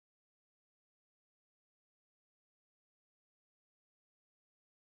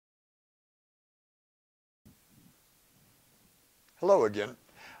Hello again.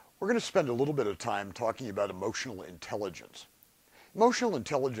 We're going to spend a little bit of time talking about emotional intelligence. Emotional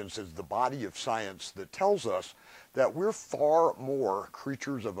intelligence is the body of science that tells us that we're far more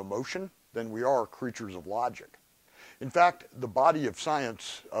creatures of emotion than we are creatures of logic. In fact, the body of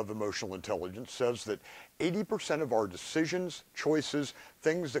science of emotional intelligence says that 80% of our decisions, choices,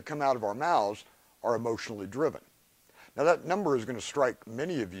 things that come out of our mouths are emotionally driven. Now that number is going to strike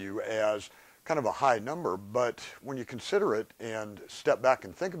many of you as kind of a high number, but when you consider it and step back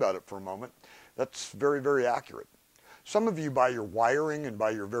and think about it for a moment, that's very, very accurate. Some of you, by your wiring and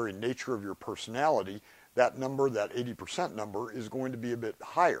by your very nature of your personality, that number, that 80% number, is going to be a bit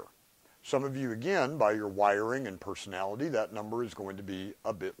higher. Some of you, again, by your wiring and personality, that number is going to be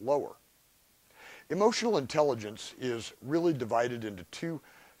a bit lower. Emotional intelligence is really divided into two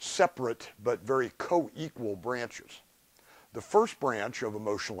separate but very co-equal branches. The first branch of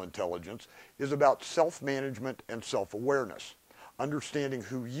emotional intelligence is about self-management and self-awareness, understanding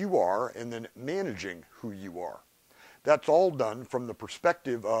who you are and then managing who you are. That's all done from the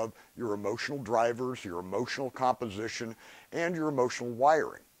perspective of your emotional drivers, your emotional composition, and your emotional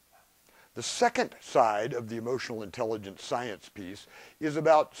wiring. The second side of the emotional intelligence science piece is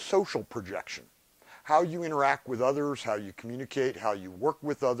about social projection. How you interact with others, how you communicate, how you work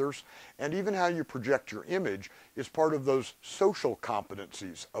with others, and even how you project your image is part of those social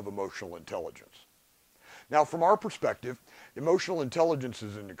competencies of emotional intelligence. Now, from our perspective, emotional intelligence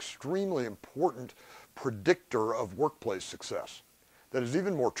is an extremely important predictor of workplace success. That is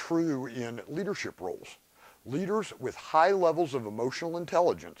even more true in leadership roles. Leaders with high levels of emotional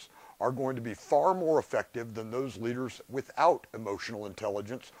intelligence are going to be far more effective than those leaders without emotional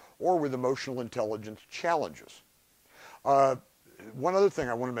intelligence or with emotional intelligence challenges. One other thing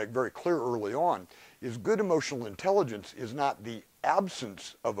I want to make very clear early on is good emotional intelligence is not the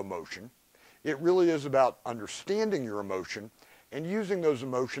absence of emotion. It really is about understanding your emotion and using those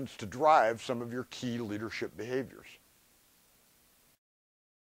emotions to drive some of your key leadership behaviors.